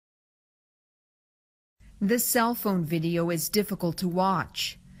This cell phone video is difficult to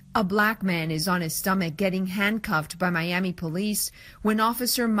watch. A black man is on his stomach getting handcuffed by Miami police when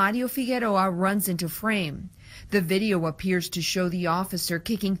Officer Mario Figueroa runs into frame. The video appears to show the officer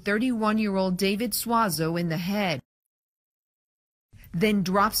kicking 31-year-old David Suazo in the head, then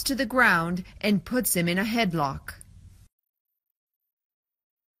drops to the ground and puts him in a headlock.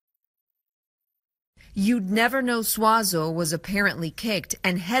 You'd never know Suazo was apparently kicked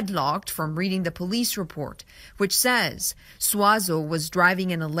and headlocked from reading the police report, which says Suazo was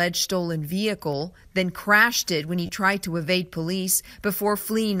driving an alleged stolen vehicle, then crashed it when he tried to evade police before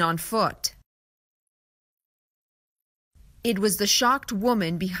fleeing on foot. It was the shocked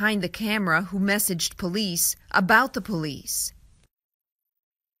woman behind the camera who messaged police about the police.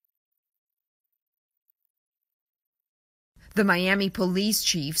 The Miami police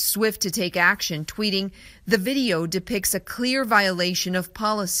chief, swift to take action, tweeting, "The video depicts a clear violation of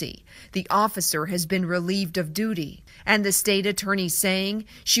policy. The officer has been relieved of duty." And the state attorney saying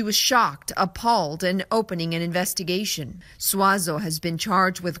she was shocked, appalled, and opening an investigation. Suazo has been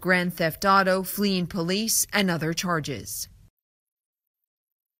charged with grand theft auto, fleeing police, and other charges.